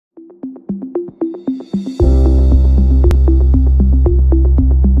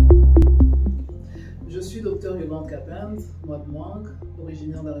Dr Kapend Mwad Mwangy,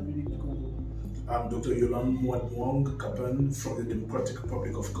 originaire de la République du Congo. I'm Dr. Milann Academy, Kapend from the Democratic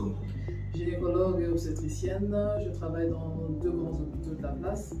Republic of Congo. Gynécologue et obstétricienne, je travaille dans deux grands hôpitaux de la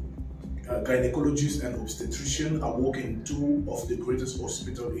place. A gynecologist and obstetrician, I work in two of the greatest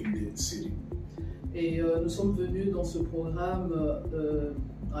hospitals in the city. Et nous sommes venus dans ce programme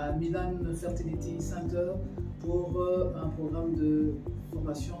à Milann Fertility Center pour un programme de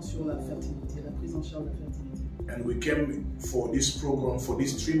formation sur la fertilité, la prise en charge de la fertilité. And we came for this program, for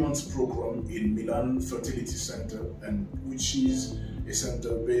this 3 months program in Milann Fertility Center, and which is a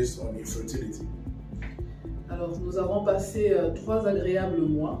center based on infertility. Alors nous avons passé 3 agréables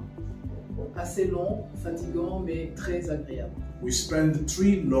mois, assez longs, fatigants, mais très agréables. We spent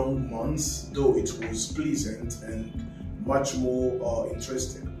 3 long months, though it was pleasant and much more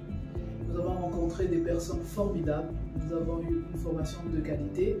interesting. Nous avons rencontré des personnes formidables, nous avons eu une formation de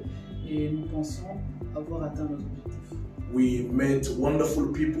qualité et nous pensons avoir atteint nos objectifs. We met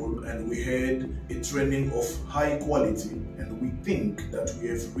wonderful people and we had a training of high quality, and we think that we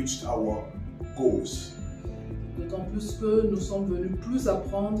have reached our goals. D'autant plus que nous sommes venus plus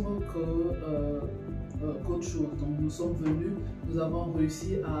apprendre qu'autre chose. Donc nous sommes venus, nous avons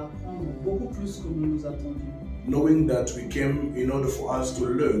réussi à apprendre beaucoup plus que nous nous attendions. Knowing that we came in order for us to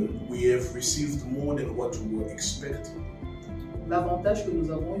learn, we have received more than what we were expecting. L'avantage que nous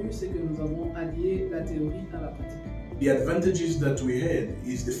avons eu, c'est que nous avons allié la théorie à la pratique. The advantages that we had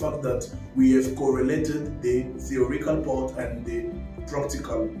is the fact that we have correlated the theoretical part and the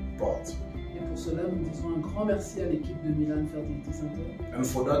practical part. Et pour cela, nous disons un grand merci à l'équipe de Milann Fertility Center. And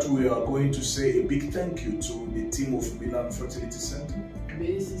for that, we are going to say a big thank you to the team of Milann Fertility Center.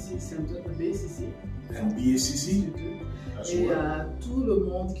 BCC Center, BCC. And BACC. Et à tout le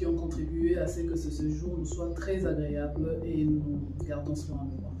monde qui ont contribué à ce que ce séjour nous soit très agréable et nous gardons cela en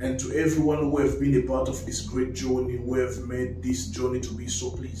mémoire. And to everyone who have been a part of this great journey, who have made this journey to be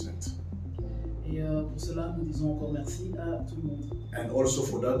so pleasant. Et pour cela, nous disons encore merci à tout le monde. And also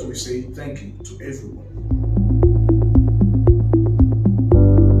for that, we say thank you to everyone.